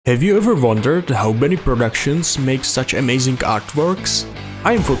Have you ever wondered how Benny Productions makes such amazing artworks?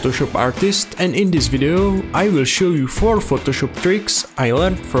 I am Photoshop artist, and in this video I will show you 4 Photoshop tricks I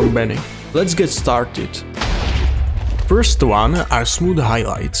learned from Benny. Let's get started. First one are smooth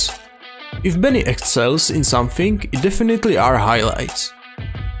highlights. If Benny excels in something, it definitely are highlights.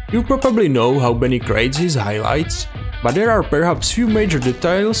 You probably know how Benny creates his highlights, but there are perhaps few major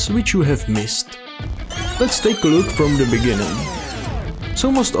details which you have missed. Let's take a look from the beginning. So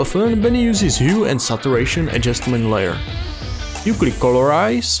most often Benny uses hue and saturation adjustment layer. You click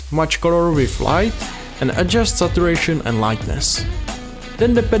colorize, match color with light and adjust saturation and lightness.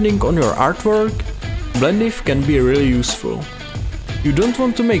 Then depending on your artwork, blend if can be really useful. You don't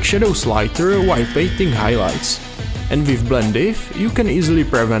want to make shadows lighter while painting highlights, and with blend if you can easily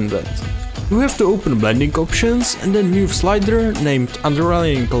prevent that. You have to open blending options and then move slider named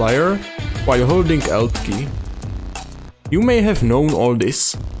underlying layer while holding Alt key. You may have known all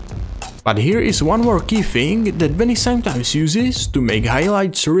this, but here is one more key thing that Benny sometimes uses to make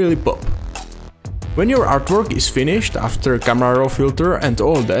highlights really pop. When your artwork is finished after camera raw filter and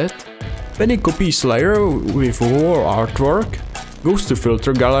all that, Benny copies layer with whole artwork, goes to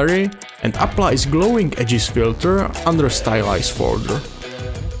filter gallery and applies glowing edges filter under stylize folder.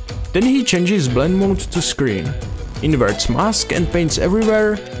 Then he changes blend mode to screen, inverts mask and paints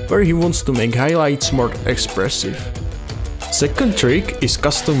everywhere where he wants to make highlights more expressive. Second trick is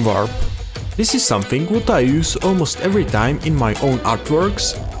custom warp. This is something what I use almost every time in my own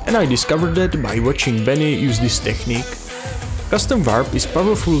artworks, and I discovered that by watching Benny use this technique. Custom warp is a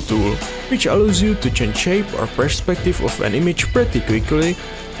powerful tool which allows you to change shape or perspective of an image pretty quickly,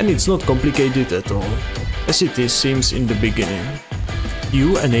 and it's not complicated at all, as it seems in the beginning.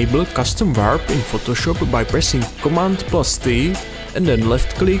 You enable custom warp in Photoshop by pressing Command+T and then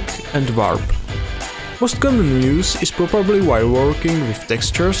left click and warp. Most common use is probably while working with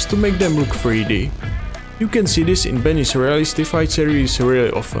textures to make them look 3D. You can see this in Benny's realistified series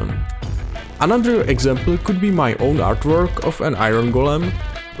really often. Another example could be my own artwork of an iron golem,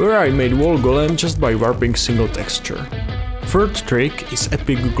 where I made wall golem just by warping single texture. Third trick is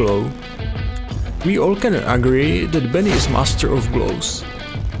epic glow. We all can agree that Benny is master of glows,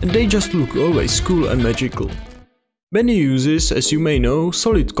 and they just look always cool and magical. Benny uses, as you may know,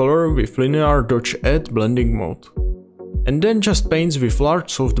 solid color with linear dodge add blending mode, and then just paints with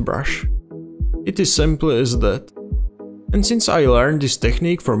large soft brush. It is simple as that. And since I learned this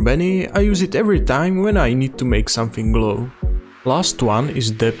technique from Benny, I use it every time when I need to make something glow. Last one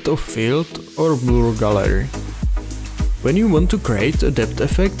is depth of field or blur gallery. When you want to create a depth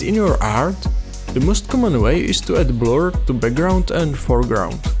effect in your art, the most common way is to add blur to background and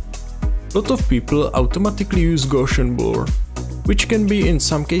foreground. Lot of people automatically use Gaussian blur, which can be in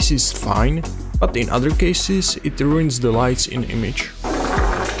some cases fine, but in other cases it ruins the lights in image.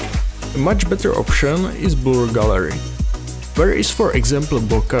 A much better option is blur gallery. There is for example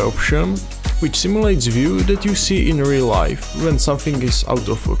bokeh option, which simulates view that you see in real life when something is out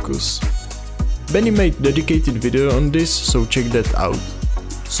of focus. Benny made dedicated video on this, so check that out.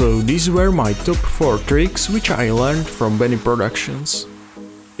 So these were my top 4 tricks which I learned from Benny Productions.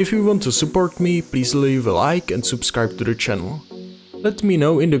 If you want to support me, please leave a like and subscribe to the channel. Let me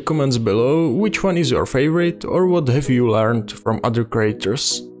know in the comments below which one is your favorite or what have you learned from other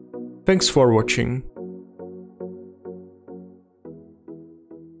creators. Thanks for watching.